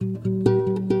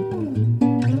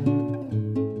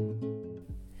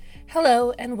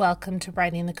Hello and welcome to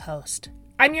Writing the Coast.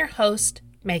 I'm your host,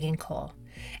 Megan Cole,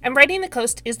 and Writing the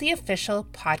Coast is the official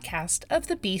podcast of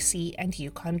the BC and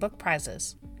Yukon Book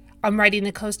Prizes. On Writing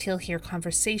the Coast, you'll hear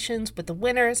conversations with the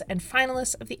winners and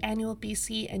finalists of the annual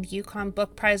BC and Yukon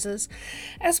Book Prizes,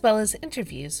 as well as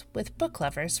interviews with book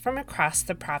lovers from across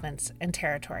the province and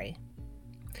territory.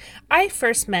 I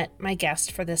first met my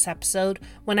guest for this episode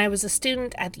when I was a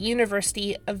student at the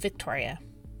University of Victoria,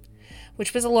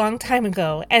 which was a long time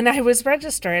ago, and I was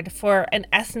registered for an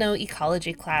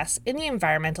ethnoecology class in the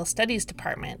Environmental Studies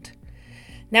department.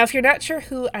 Now, if you're not sure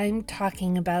who I'm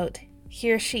talking about,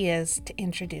 here she is to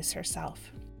introduce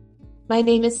herself. My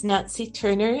name is Nancy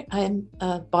Turner. I'm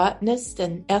a botanist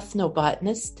and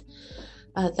ethnobotanist.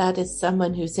 That is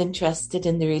someone who's interested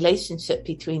in the relationship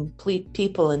between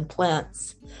people and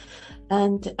plants.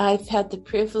 And I've had the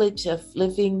privilege of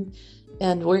living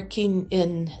and working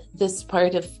in this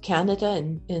part of Canada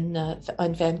and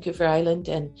on Vancouver Island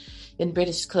and in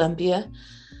British Columbia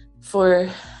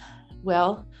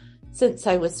since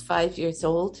I was 5 years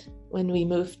old when we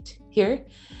moved here.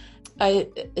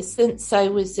 Since I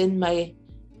was in my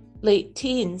late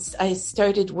teens, I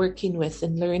started working with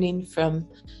and learning from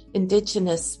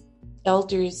Indigenous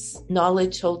elders,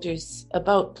 knowledge holders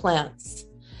about plants.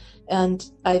 And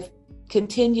I've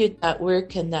continued that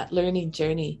work and that learning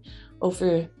journey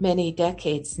over many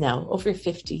decades now, over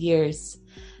 50 years,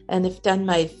 and have done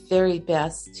my very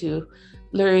best to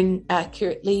learn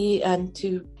accurately and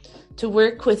to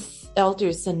work with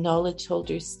elders and knowledge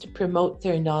holders to promote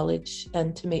their knowledge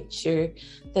and to make sure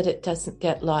that it doesn't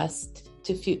get lost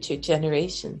to future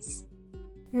generations.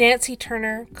 Nancy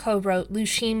Turner co-wrote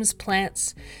Lushime's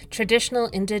Plants, Traditional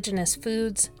Indigenous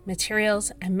Foods,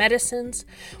 Materials, and Medicines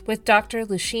with Dr.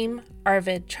 Lushime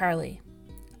Arvid Charlie.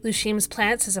 Lushime's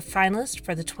Plants is a finalist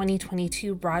for the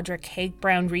 2022 Roderick Haig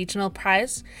Brown Regional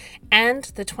Prize and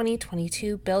the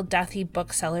 2022 Bill Duthie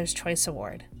Booksellers' Choice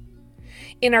Award.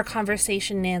 In our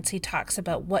conversation, Nancy talks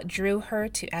about what drew her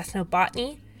to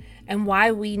ethnobotany and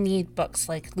why we need books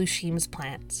like Lushime's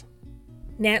Plants.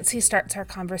 Nancy starts our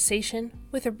conversation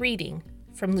with a reading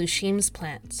from Lushime's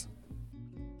Plants.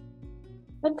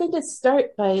 I'm going to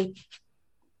start by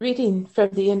reading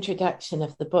from the introduction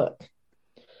of the book.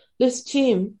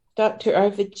 Lushime, Dr.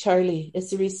 Arvid Charlie,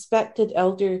 is a respected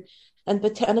elder and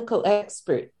botanical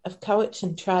expert of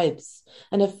Cowichan tribes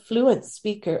and a fluent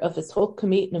speaker of his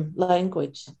Ho'okamitnam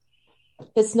language.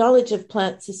 His knowledge of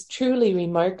plants is truly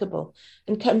remarkable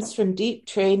and comes from deep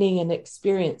training and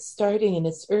experience starting in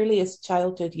his earliest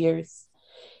childhood years.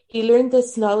 He learned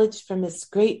this knowledge from his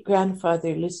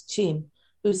great-grandfather, Lushime,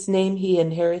 whose name he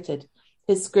inherited,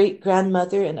 his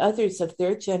great-grandmother and others of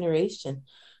their generation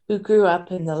who grew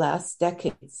up in the last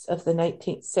decades of the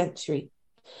 19th century.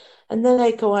 And then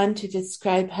I go on to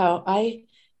describe how I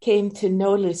came to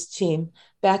know Lushime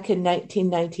back in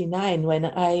 1999 when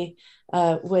I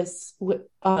was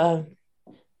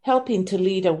helping to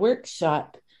lead a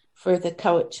workshop for the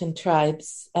Cowichan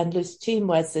tribes, and Lushime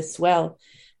was as well.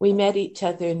 We met each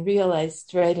other and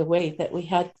realized right away that we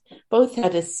both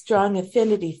had a strong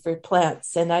affinity for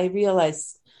plants, and I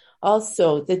realized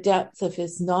also the depth of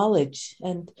his knowledge.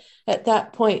 And at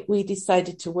that point, we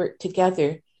decided to work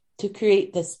together to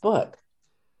create this book.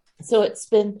 So it's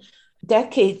been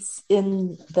decades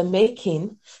in the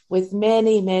making, with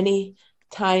many, many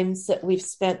times that we've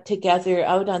spent together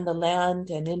out on the land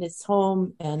and in his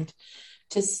home, and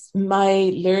just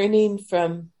my learning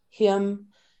from him,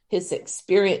 his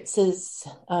experiences,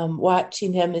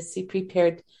 watching him as he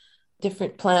prepared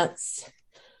different plants.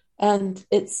 And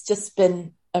it's just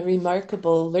been a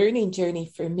remarkable learning journey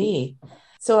for me.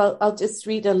 So I'll just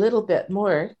read a little bit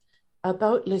more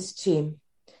about Lushime.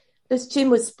 Lushime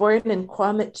was born in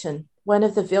Quamachan, one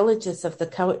of the villages of the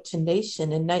Cowichan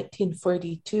Nation, in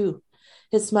 1942.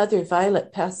 His mother,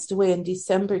 Violet, passed away in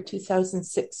December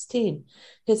 2016.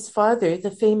 His father,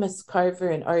 the famous carver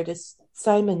and artist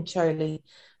Simon Charlie,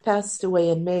 passed away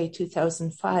in May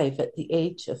 2005 at the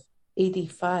age of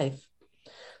 85.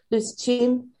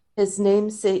 Lushime, his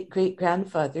namesake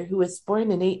great-grandfather, who was born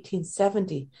in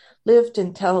 1870, lived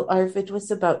until Arvid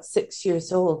was about 6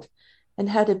 years old and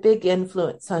had a big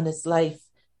influence on his life,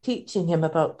 teaching him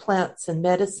about plants and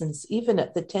medicines even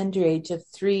at the tender age of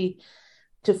 3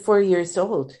 to 4 years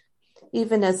old.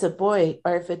 Even as a boy,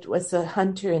 Arvid was a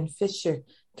hunter and fisher,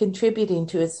 contributing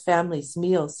to his family's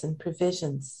meals and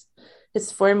provisions.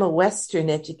 His formal Western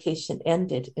education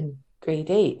ended in grade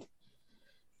 8.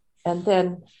 And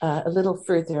then a little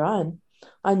further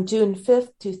on June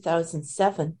 5th,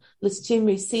 2007, Lushime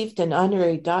received an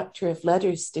honorary Doctor of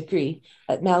Letters degree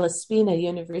at Malaspina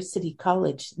University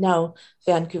College, now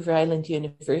Vancouver Island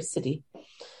University.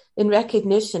 in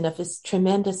recognition of his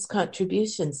tremendous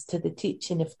contributions to the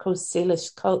teaching of Coast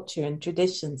Salish culture and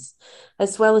traditions,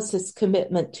 as well as his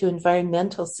commitment to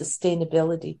environmental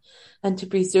sustainability and to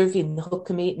preserving the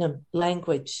Hokomi'nam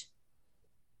language.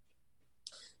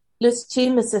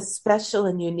 Lushtsim is a special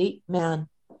and unique man.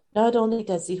 Not only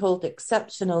does he hold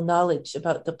exceptional knowledge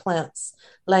about the plants,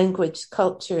 language,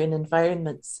 culture, and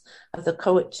environments of the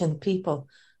Cowichan people,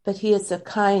 but he is a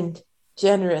kind,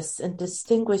 generous, and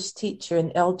distinguished teacher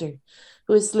and elder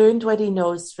who has learned what he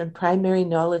knows from primary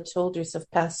knowledge holders of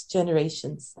past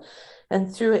generations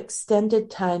and through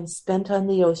extended time spent on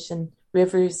the ocean,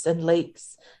 rivers, and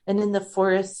lakes, and in the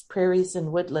forests, prairies,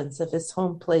 and woodlands of his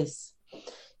home place.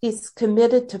 He's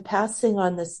committed to passing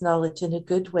on this knowledge in a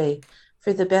good way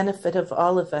for the benefit of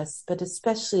all of us, but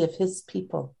especially of his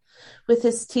people. With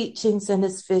his teachings and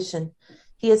his vision,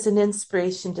 he is an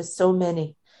inspiration to so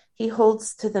many. He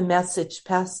holds to the message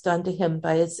passed on to him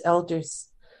by his elders.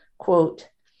 Quote,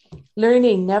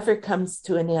 "Learning never comes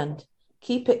to an end.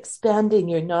 Keep expanding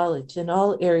your knowledge in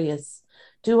all areas.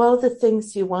 Do all the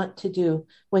things you want to do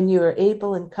when you are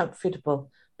able and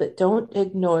comfortable, but don't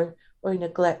ignore or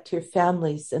neglect your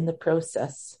families in the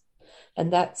process."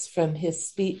 And that's from his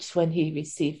speech when he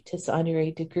received his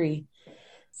honorary degree.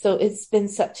 So it's been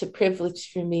such a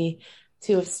privilege for me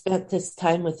to have spent this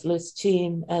time with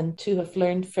Lushtsim and to have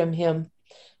learned from him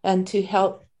and to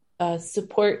help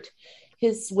support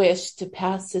his wish to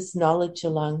pass his knowledge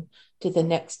along to the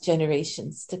next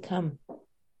generations to come.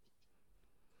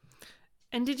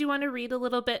 And did you want to read a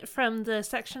little bit from the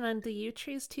section on the yew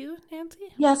trees too,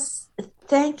 Nancy? Yes,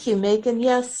 thank you, Megan.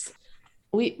 Yes,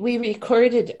 we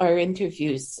recorded our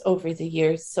interviews over the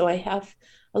years, so I have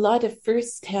a lot of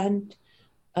first-hand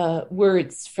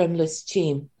words from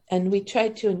Lushtsim, and we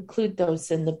tried to include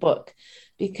those in the book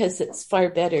because it's far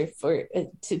better for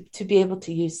to be able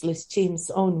to use Lushtsim's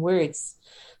own words.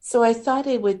 So I thought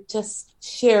I would just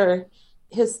share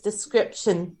his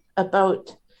description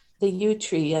about the yew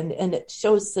tree, and it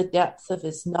shows the depth of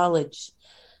his knowledge.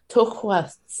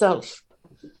 Tohwa self,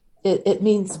 it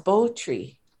means bow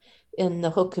tree in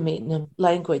the Hokomi'nam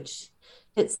language.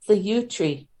 It's the yew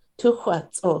tree,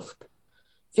 Tuhuatzolf.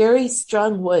 Very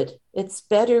strong wood. It's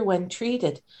better when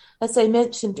treated. As I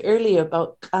mentioned earlier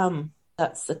about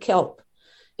that's the kelp.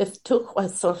 If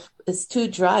Tuhuatzolf is too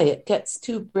dry, it gets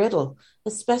too brittle,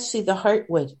 especially the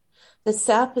heartwood. The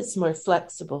sap is more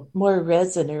flexible, more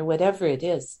resin or whatever it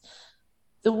is.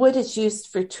 The wood is used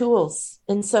for tools.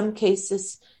 In some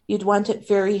cases, you'd want it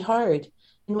very hard,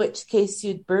 in which case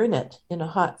you'd burn it in a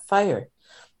hot fire.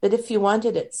 But if you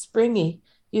wanted it springy,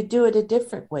 you'd do it a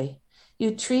different way.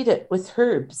 You'd treat it with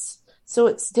herbs. So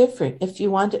it's different. If you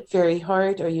want it very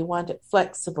hard or you want it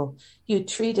flexible, you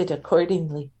treat it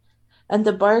accordingly. And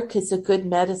the bark is a good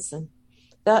medicine.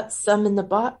 That's some in the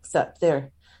box up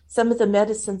there. Some of the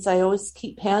medicines I always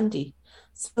keep handy.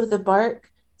 So the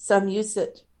bark, some use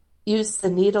the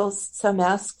needles, some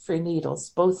ask for needles,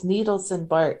 both needles and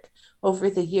bark. Over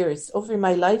the years, over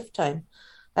my lifetime,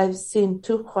 I've seen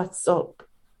tuhuatzok,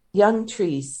 young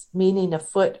trees, meaning a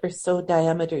foot or so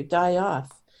diameter, die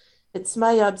off. It's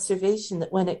my observation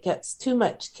that when it gets too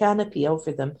much canopy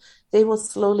over them, they will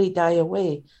slowly die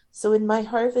away. So in my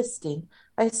harvesting,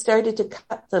 I started to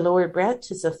cut the lower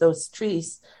branches of those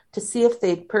trees to see if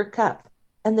they'd perk up,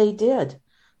 and they did.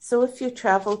 So if you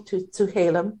travel to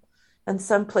Tsuhalam and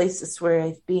some places where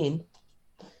I've been,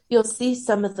 you'll see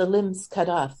some of the limbs cut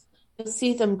off. You'll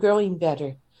see them growing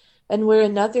better. And where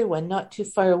another one not too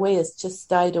far away has just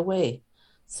died away.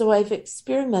 So I've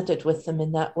experimented with them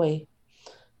in that way.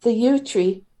 The yew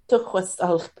tree,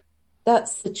 Tuhuatzalp,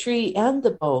 that's the tree and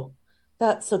the bow.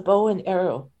 That's a bow and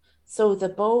arrow. So the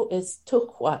bow is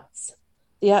Tuhuatz,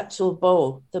 the actual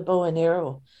bow, the bow and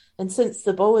arrow. And since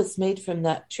the bow is made from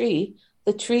that tree,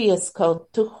 the tree is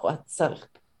called Tuhuatzalp.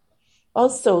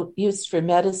 Also used for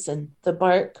medicine, the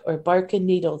bark or bark and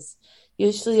needles.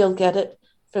 Usually you'll get it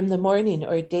from the morning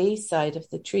or day side of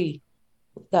the tree.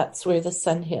 That's where the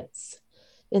sun hits,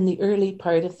 in the early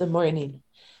part of the morning.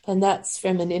 And that's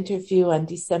from an interview on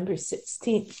December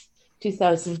 16th,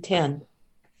 2010.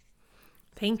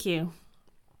 Thank you.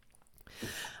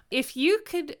 If you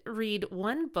could read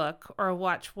one book or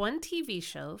watch one TV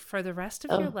show for the rest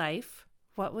of your life,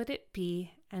 what would it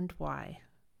be and why?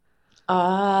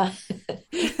 I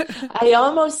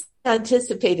almost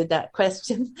anticipated that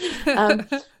question.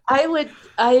 I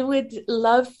would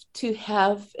love to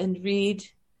have and read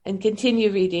and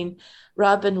continue reading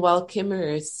Robin Wall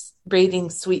Kimmerer's Braiding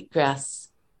Sweetgrass.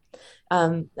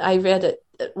 I read it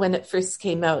when it first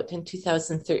came out in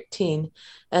 2013.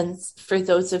 And for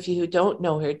those of you who don't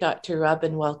know her, Dr.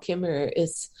 Robin Wall Kimmerer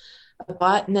is a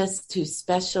botanist who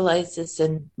specializes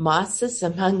in mosses,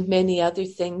 among many other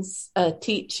things, a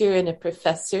teacher and a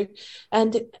professor,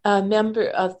 and a member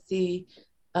of the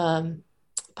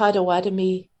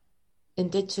Potawatomi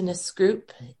indigenous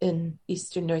group in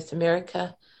Eastern North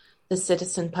America, the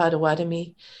Citizen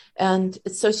Potawatomi. And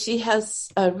so she has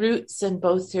roots in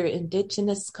both her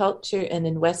indigenous culture and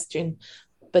in Western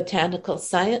botanical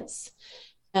science.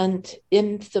 And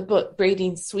in the book,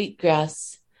 Braiding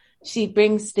Sweetgrass, she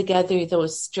brings together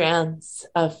those strands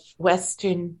of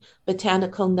Western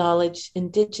botanical knowledge,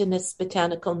 indigenous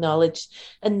botanical knowledge,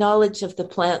 and knowledge of the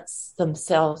plants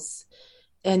themselves,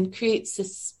 and creates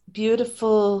this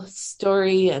beautiful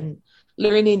story and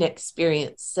learning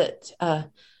experience that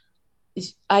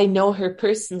I know her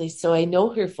personally, so I know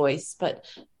her voice, but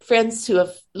friends who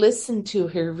have listened to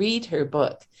her read her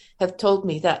book have told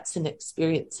me that's an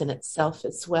experience in itself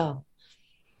as well.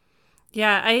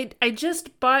 Yeah, I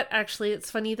just bought, actually,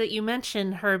 it's funny that you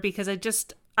mentioned her because I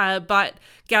just bought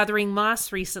Gathering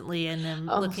Moss recently and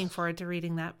I'm looking forward to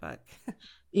reading that book.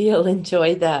 You'll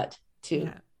enjoy that too.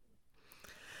 Yeah.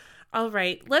 All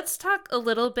right, let's talk a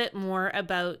little bit more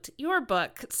about your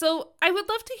book. So I would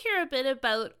love to hear a bit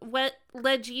about what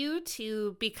led you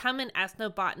to become an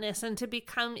ethnobotanist and to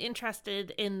become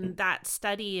interested in that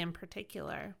study in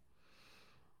particular.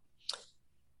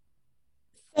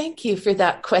 Thank you for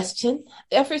that question.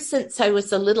 Ever since I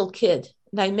was a little kid,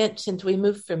 and I mentioned we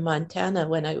moved from Montana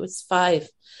when I was 5,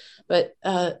 but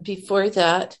before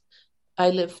that,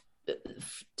 I lived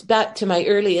back to my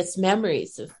earliest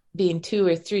memories of being 2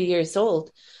 or 3 years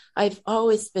old. I've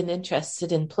always been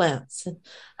interested in plants.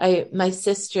 And my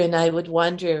sister and I would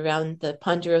wander around the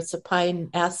ponderosa pine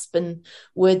aspen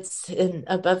woods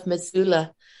above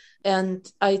Missoula, and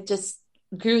I just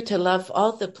grew to love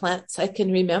all the plants. I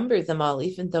can remember them all,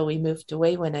 even though we moved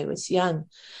away when I was young.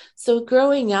 So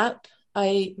growing up,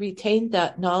 I retained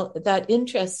that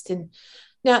interest in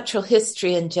natural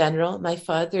history in general. My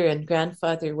father and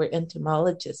grandfather were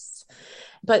entomologists,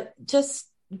 but just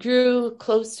grew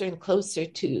closer and closer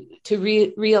to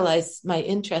realize my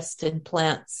interest in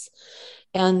plants.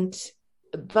 And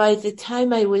by the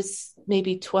time I was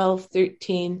maybe 12,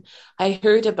 13, I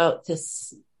heard about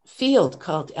this field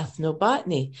called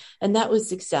ethnobotany. And that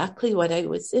was exactly what I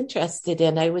was interested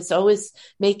in. I was always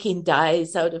making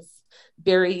dyes out of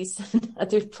berries and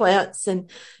other plants and,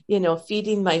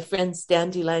 feeding my friends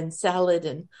dandelion salad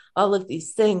and all of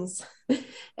these things.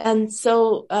 And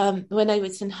so when I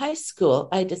was in high school,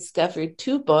 I discovered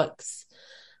 2 books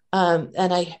and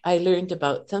I learned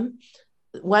about them.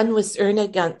 One was Erna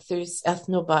Gunther's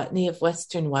Ethnobotany of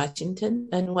Western Washington,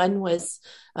 and one was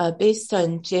based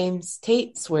on James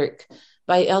Tate's work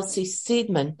by Elsie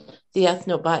Seidman, the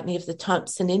Ethnobotany of the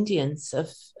Thompson Indians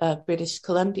of British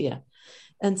Columbia.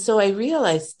 And so I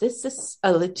realized this is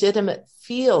a legitimate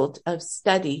field of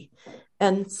study.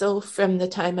 And so from the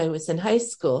time I was in high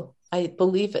school, I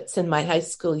believe it's in my high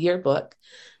school yearbook,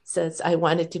 says I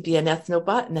wanted to be an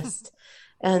ethnobotanist.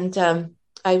 And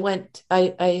I went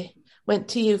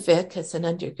to UVic as an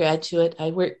undergraduate.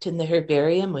 I worked in the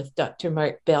herbarium with Dr.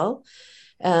 Mark Bell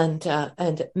and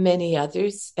many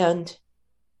others, and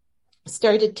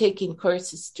started taking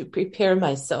courses to prepare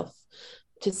myself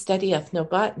to study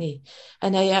ethnobotany.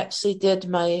 And I actually did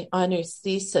my honors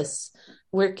thesis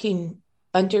working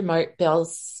under Mark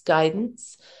Bell's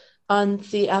guidance on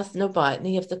the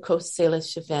ethnobotany of the Coast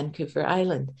Salish of Vancouver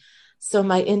Island. So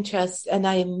my interest, and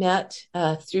I met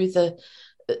through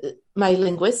my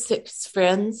linguistics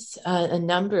friends, a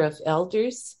number of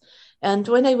elders. And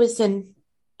when I was in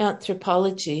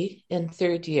anthropology in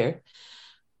 3rd year,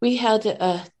 we had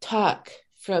a talk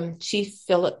from Chief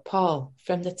Philip Paul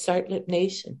from the Tsartlip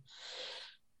Nation.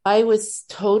 I was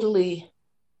totally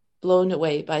blown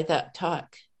away by that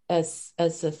talk as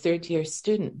a 3rd year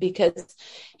student, because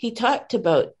he talked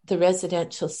about the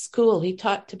residential school. He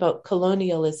talked about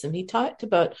colonialism. He talked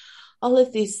about all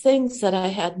of these things that I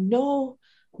had no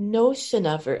notion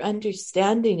of or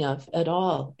understanding of at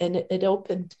all. And it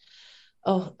opened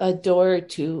a door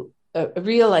to a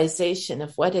realization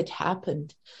of what had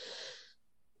happened.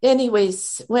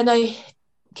 Anyways, when I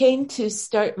came to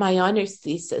start my honors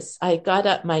thesis, I got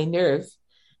up my nerve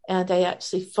and I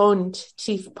actually phoned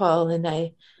Chief Paul and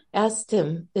I asked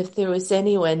him if there was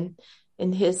anyone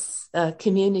in his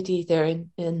community there in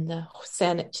the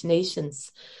Saanich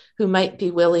Nations who might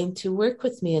be willing to work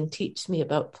with me and teach me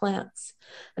about plants.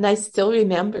 And I still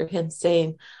remember him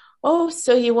saying, "Oh,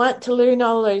 so you want to learn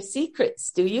all our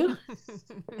secrets, do you?"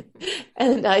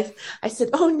 And I said,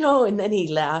 "Oh, no." And then he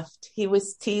laughed. He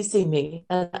was teasing me.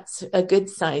 And that's a good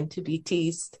sign, to be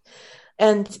teased.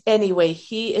 And anyway,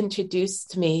 he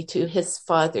introduced me to his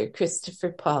father, Christopher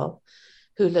Paul,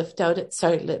 who lived out at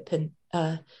Sartlip,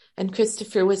 and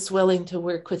Christopher was willing to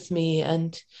work with me.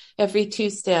 And every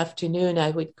Tuesday afternoon, I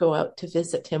would go out to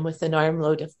visit him with an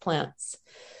armload of plants.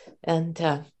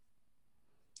 And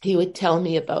he would tell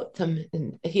me about them.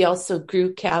 And he also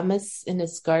grew camas in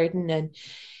his garden. And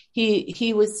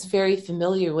he was very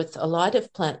familiar with a lot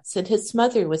of plants. And his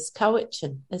mother was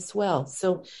Cowichan as well.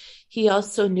 So he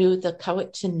also knew the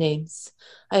Cowichan names.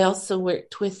 I also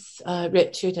worked with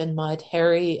Richard and Maud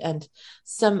Harry and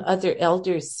some other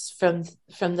elders from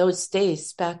those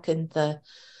days back in the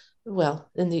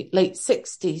late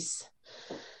 60s.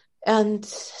 And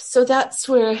so that's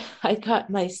where I got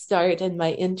my start and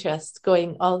my interest,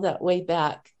 going all that way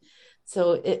back.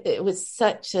 So it was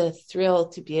such a thrill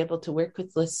to be able to work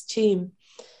with Lushtime,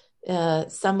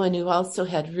 someone who also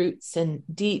had roots in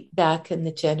deep back in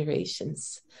the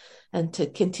generations, and to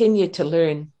continue to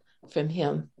learn from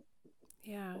him.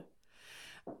 Yeah.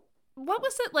 What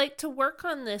was it like to work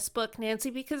on this book, Nancy?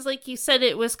 Because like you said,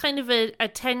 it was kind of a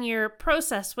 10-year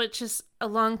process, which is a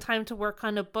long time to work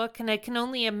on a book. And I can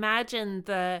only imagine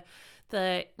the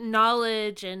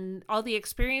knowledge and all the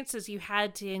experiences you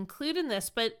had to include in this.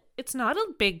 But it's not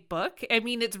a big book. I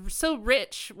mean, it's so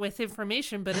rich with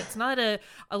information, but it's not a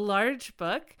large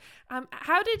book.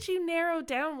 How did you narrow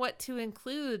down what to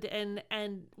include? And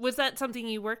was that something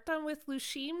you worked on with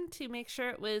Lushtime to make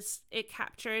sure it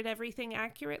captured everything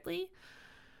accurately?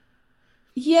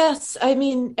 Yes, I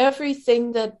mean,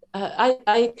 everything that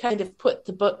I kind of put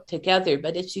the book together,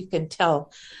 but as you can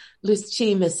tell,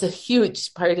 Lushtime is a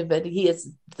huge part of it. He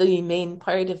is the main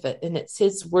part of it, and it's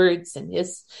his words and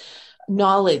his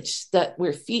knowledge that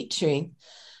we're featuring.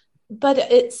 But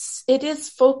it is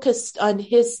focused on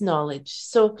his knowledge.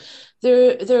 So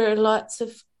there are lots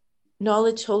of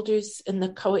knowledge holders in the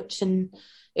Cowichan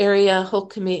area,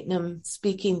 Hul'qumi'num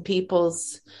speaking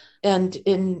peoples, and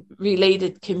in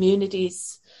related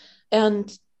communities.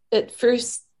 And at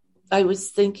first I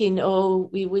was thinking,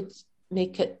 we would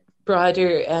make it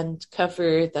broader and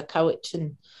cover the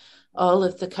Cowichan, all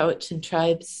of the Cowichan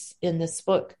tribes in this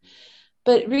book,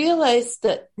 but realized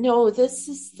that no, this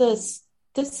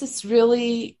is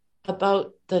really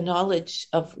about the knowledge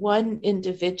of one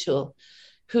individual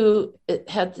who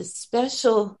had this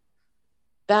special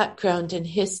background in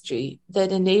history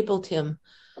that enabled him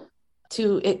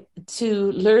to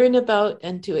learn about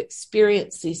and to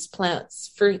experience these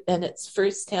plants and its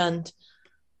firsthand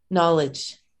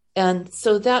knowledge. And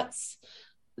so that's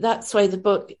why the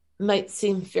book might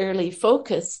seem fairly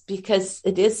focused, because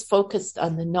it is focused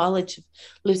on the knowledge of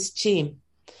Lushtime.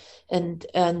 And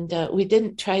we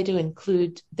didn't try to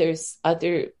include, there's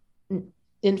other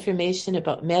information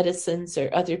about medicines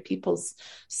or other people's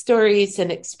stories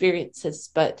and experiences,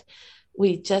 but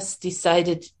we just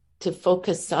decided to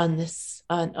focus on this,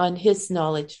 on his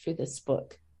knowledge for this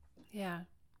book. Yeah.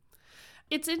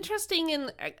 It's interesting,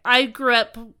 and I grew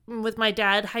up with my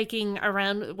dad hiking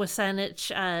around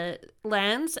WSÁNEĆ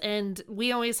lands, and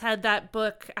we always had that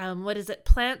book,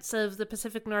 Plants of the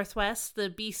Pacific Northwest, the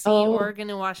BC, Oregon,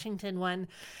 and Washington one.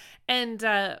 And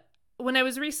when I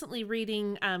was recently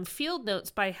reading Field Notes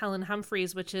by Helen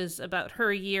Humphreys, which is about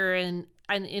her year in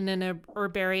an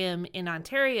herbarium in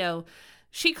Ontario,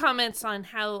 she comments on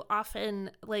how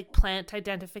often, like, plant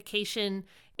identification,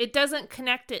 it doesn't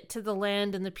connect it to the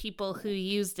land and the people who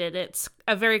used it. It's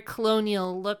a very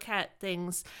colonial look at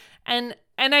things. And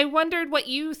I wondered what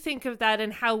you think of that,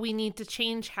 and how we need to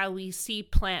change how we see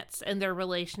plants and their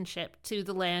relationship to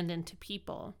the land and to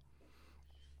people.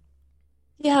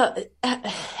 Yeah,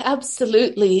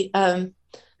 absolutely.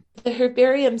 The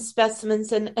herbarium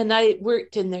specimens, and I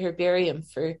worked in the herbarium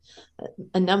for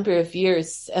a number of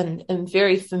years, and am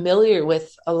very familiar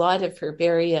with a lot of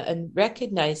herbaria and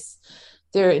recognize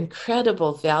their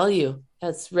incredible value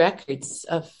as records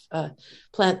of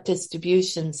plant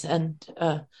distributions and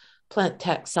plant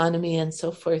taxonomy and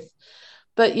so forth.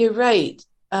 But you're right,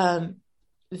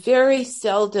 very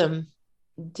seldom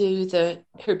do the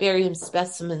herbarium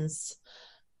specimens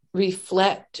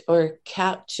reflect or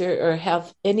capture or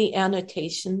have any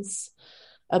annotations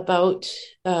about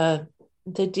the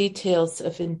details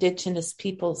of Indigenous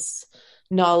peoples'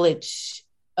 knowledge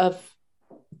of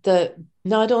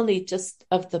not only just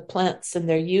of the plants and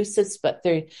their uses, but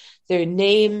their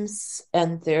names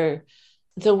and the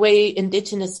way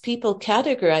Indigenous people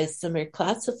categorize them or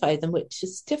classify them, which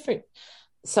is different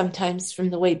sometimes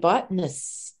from the way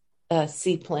botanists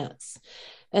see plants.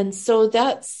 And so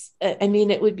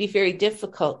it would be very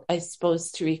difficult, I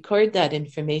suppose, to record that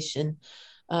information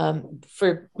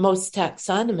for most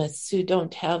taxonomists who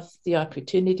don't have the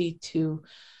opportunity to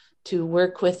to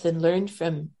work with and learn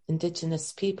from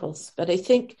Indigenous peoples. But I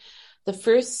think the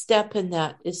first step in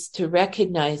that is to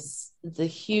recognize the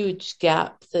huge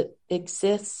gap that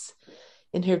exists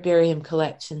in herbarium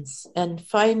collections and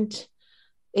find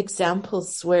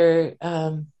examples where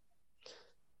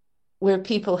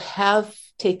people have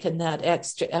taken that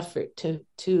extra effort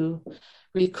to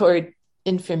record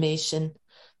information.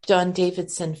 John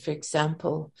Davidson, for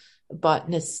example, a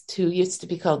botanist who used to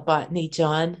be called Botany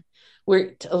John,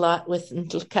 worked a lot with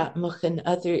Ntlaka'pamux and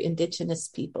other Indigenous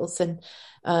peoples, and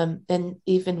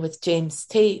even with James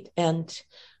Tate, and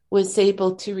was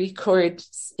able to record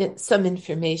some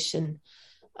information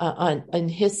on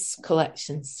his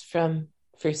collections from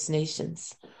First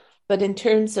Nations. But in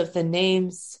terms of the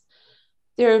names,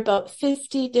 there are about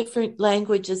 50 different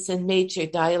languages and major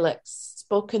dialects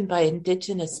spoken by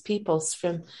Indigenous peoples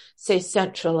from, say,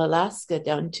 central Alaska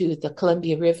down to the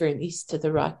Columbia River and east to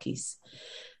the Rockies.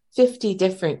 50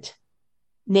 different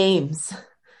names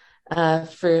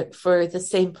for the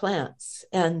same plants.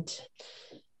 And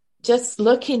just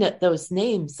looking at those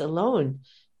names alone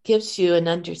gives you an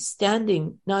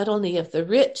understanding not only of the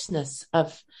richness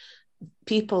of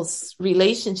people's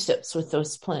relationships with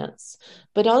those plants,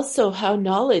 but also how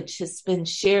knowledge has been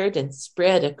shared and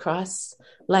spread across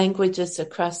languages,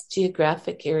 across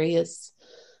geographic areas,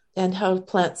 and how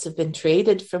plants have been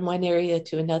traded from one area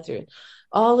to another.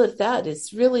 All of that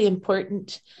is really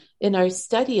important in our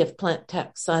study of plant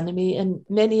taxonomy, and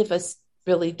many of us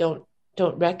really don't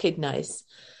recognize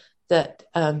that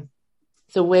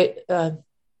the way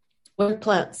where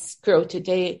plants grow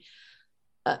today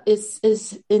is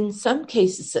in some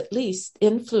cases at least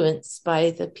influenced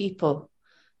by the people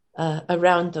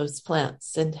around those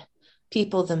plants and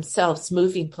people themselves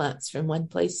moving plants from one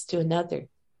place to another.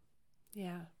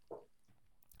 Yeah.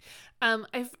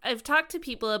 I've talked to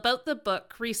people about the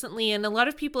book recently, and a lot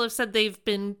of people have said they've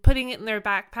been putting it in their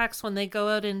backpacks when they go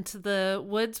out into the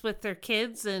woods with their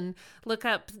kids and look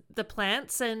up the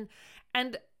plants. And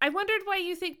I wondered why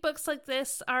you think books like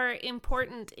this are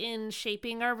important in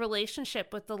shaping our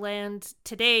relationship with the land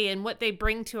today and what they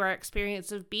bring to our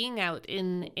experience of being out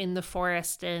in the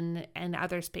forest and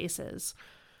other spaces.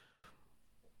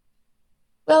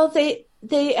 Well,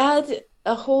 they add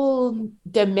a whole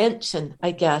dimension, I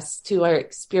guess, to our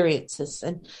experiences.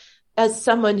 And as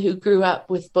someone who grew up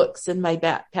with books in my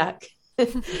backpack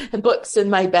and books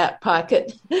in my back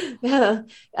pocket,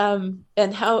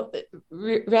 and how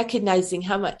recognizing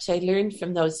how much I learned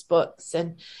from those books.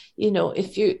 And, you know,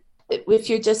 if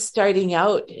you're just starting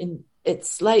out, and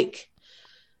it's like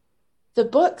the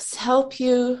books help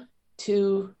you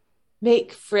to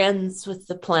make friends with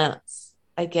the plants,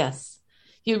 I guess.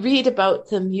 You read about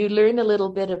them, you learn a little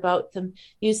bit about them,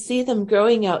 you see them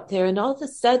growing out there, and all of a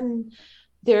sudden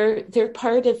they're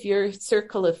part of your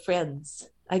circle of friends.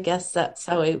 I guess that's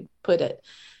how I put it.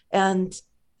 And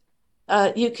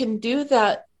you can do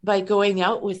that by going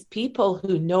out with people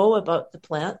who know about the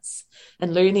plants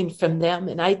and learning from them.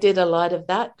 And I did a lot of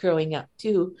that growing up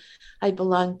too. I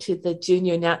belonged to the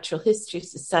Junior Natural History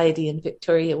Society in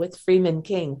Victoria with Freeman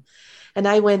King. And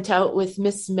I went out with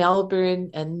Miss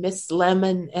Melbourne and Miss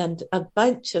Lemon and a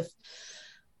bunch of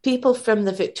people from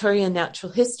the Victorian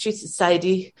Natural History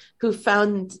Society who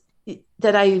found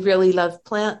that I really love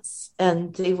plants,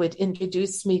 and they would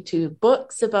introduce me to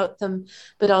books about them,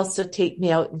 but also take me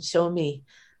out and show me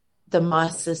the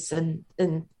mosses and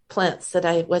plants that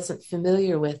I wasn't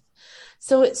familiar with.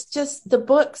 So it's just, the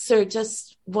books are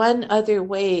just one other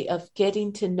way of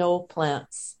getting to know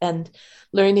plants and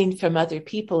learning from other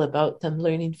people about them,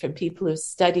 learning from people who've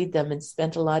studied them and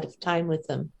spent a lot of time with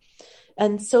them.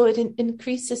 And so it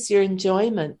increases your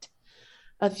enjoyment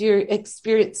of your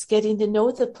experience getting to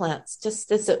know the plants,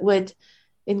 just as it would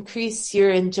increase your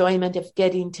enjoyment of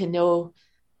getting to know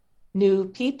new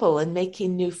people and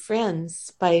making new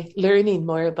friends by learning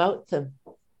more about them.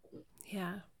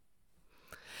 Yeah.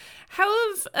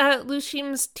 How have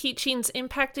Luciem's teachings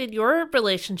impacted your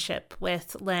relationship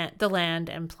with the land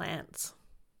and plants?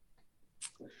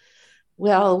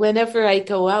 Well, whenever I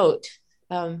go out,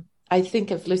 I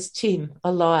think of Luciem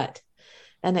a lot.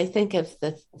 And I think of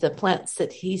the plants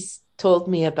that he's told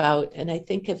me about. And I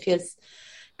think of his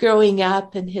growing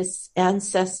up and his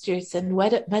ancestors and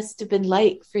what it must have been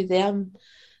like for them,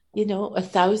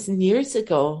 1,000 years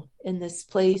ago in this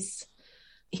place.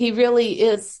 He really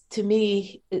is, to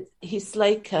me, he's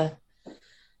like a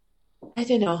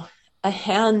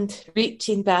hand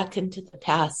reaching back into the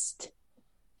past.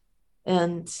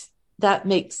 And that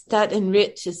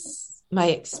enriches my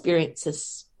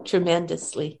experiences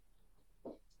tremendously.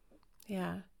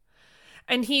 Yeah.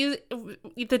 And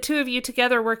the two of you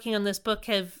together working on this book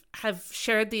have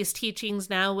shared these teachings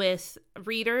now with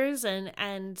readers,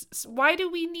 and why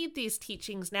do we need these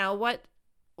teachings now?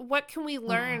 What can we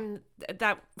learn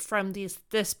that from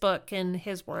this book and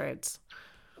his words?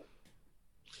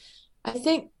 I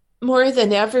think more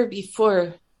than ever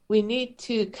before, we need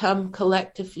to come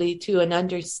collectively to an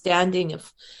understanding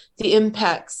of the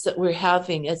impacts that we're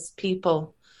having as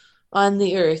people on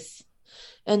the earth.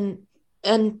 And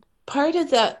part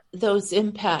of those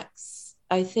impacts,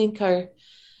 I think, are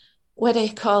what I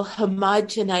call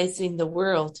homogenizing the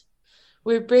world.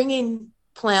 We're bringing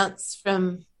plants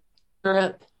from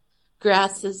Europe,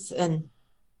 grasses and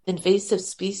invasive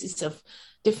species of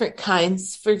different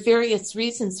kinds for various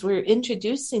reasons. We're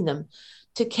introducing them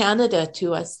to Canada,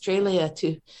 to Australia,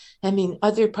 to,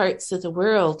 other parts of the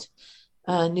world,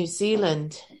 New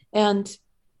Zealand. And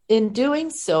in doing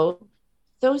so,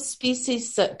 those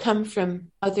species that come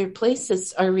from other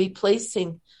places are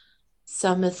replacing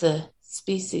some of the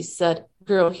species that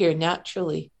grow here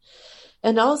naturally.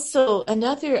 And also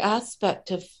another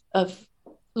aspect of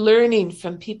learning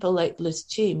from people like Liz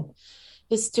Cheam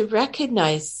is to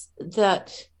recognize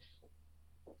that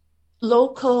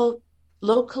locally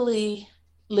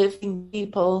living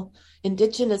people,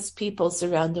 Indigenous peoples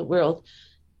around the world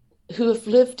who have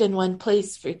lived in one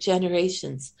place for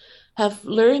generations have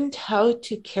learned how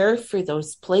to care for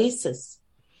those places.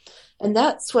 And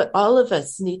that's what all of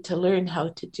us need to learn how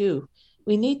to do.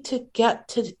 We need to get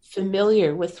to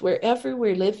familiar with wherever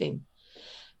we're living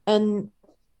and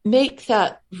make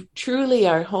that truly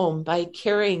our home by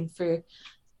caring for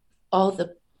all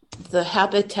the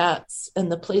habitats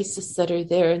and the places that are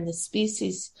there and the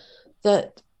species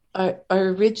that are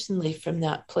originally from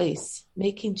that place,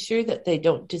 making sure that they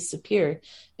don't disappear,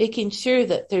 making sure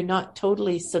that they're not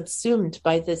totally subsumed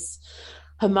by this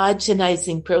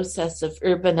homogenizing process of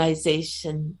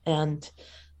urbanization and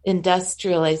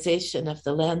industrialization of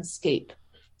the landscape,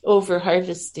 over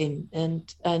harvesting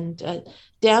and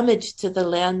damage to the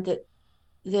land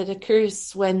that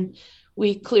occurs when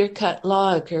we clear cut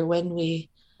log, or when we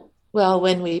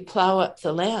plow up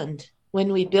the land,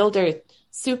 when we build our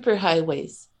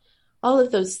superhighways, all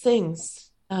of those things,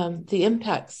 the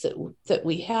impacts that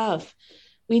we have,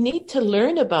 we need to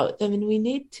learn about them and we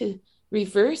need to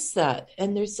reverse that.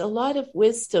 And there's a lot of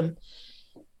wisdom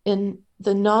in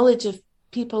the knowledge of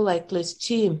people like Liz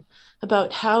Cheam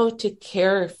about how to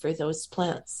care for those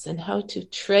plants and how to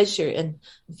treasure and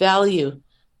value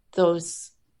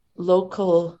those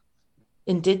local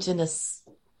Indigenous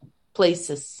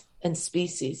places and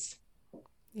species.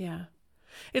 Yeah.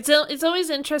 It's always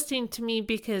interesting to me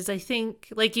because I think,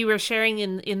 like you were sharing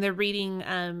in the reading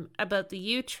about the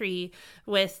yew tree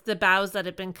with the boughs that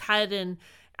had been cut, and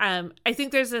I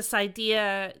think there's this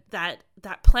idea that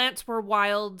plants were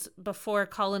wild before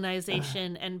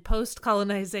colonization and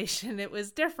post-colonization it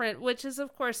was different, which is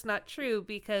of course not true,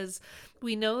 because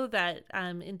we know that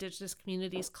Indigenous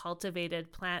communities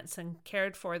cultivated plants and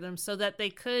cared for them so that they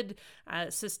could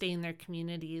sustain their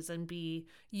communities and be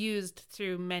used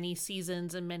through many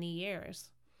seasons and many years.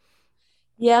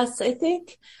 Yes, I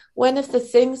think one of the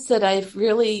things that I've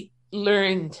really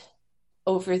learned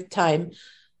over time,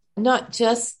 not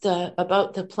just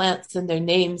about the plants and their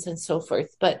names and so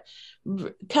forth, but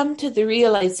come to the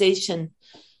realization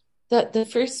that the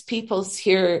first peoples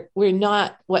here were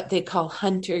not what they call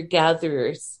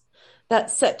hunter-gatherers.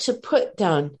 That's such a put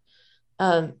down,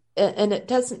 and it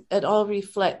doesn't at all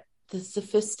reflect the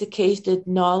sophisticated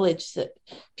knowledge that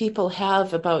people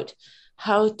have about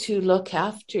how to look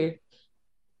after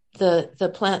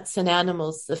the plants and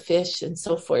animals, the fish and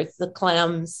so forth, the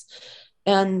clams.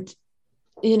 And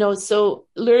so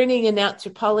learning in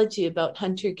anthropology about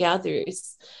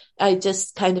hunter-gatherers, I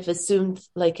just kind of assumed,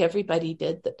 like everybody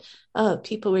did, that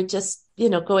people were just,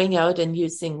 going out and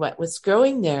using what was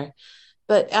growing there.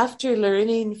 But after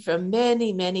learning from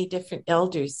many, many different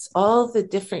elders, all the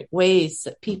different ways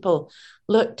that people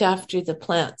looked after the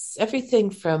plants,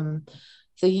 everything from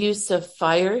the use of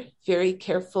fire, very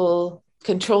careful,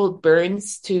 controlled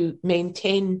burns to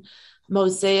maintain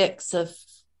mosaics of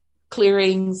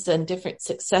clearings and different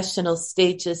successional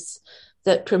stages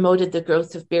that promoted the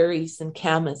growth of berries and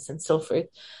camas and so forth.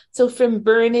 So from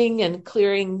burning and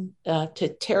clearing to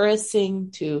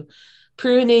terracing to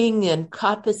pruning and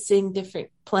coppicing different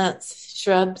plants,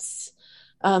 shrubs,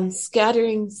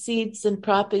 scattering seeds and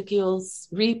propagules,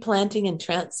 replanting and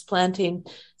transplanting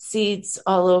seeds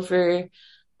all over,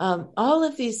 all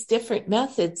of these different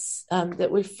methods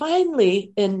that we're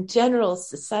finally in general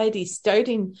society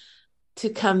starting to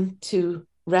come to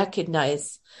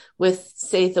recognize with,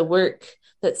 say, the work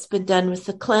that's been done with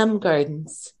the clam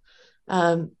gardens,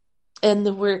 and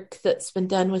the work that's been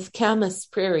done with Camas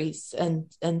Prairies and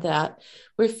that,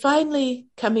 we're finally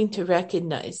coming to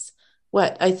recognize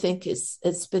what I think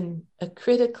has been a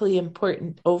critically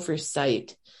important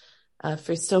oversight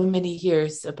for so many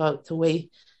years about the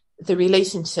way the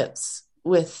relationships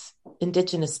with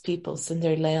Indigenous peoples and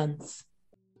their lands.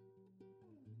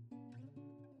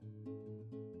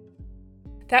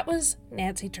 That was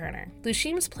Nancy Turner.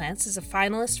 Lushime's Plants is a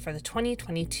finalist for the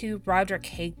 2022 Roderick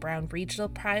Haig Brown Regional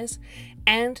Prize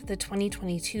and the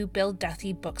 2022 Bill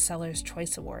Duthie Booksellers'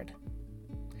 Choice Award.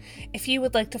 If you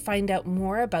would like to find out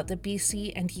more about the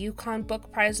BC and Yukon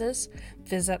Book Prizes,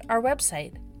 visit our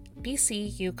website,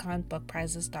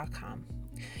 bcyukonbookprizes.com.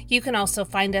 You can also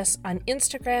find us on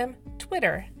Instagram,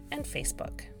 Twitter, and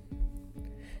Facebook.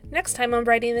 Next time on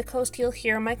Writing the Coast, you'll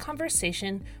hear my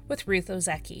conversation with Ruth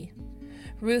Ozeki.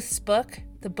 Ruth's book,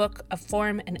 The Book of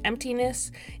Form and Emptiness,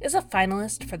 is a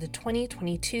finalist for the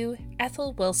 2022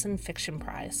 Ethel Wilson Fiction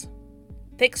Prize.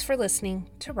 Thanks for listening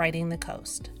to Writing the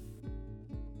Coast.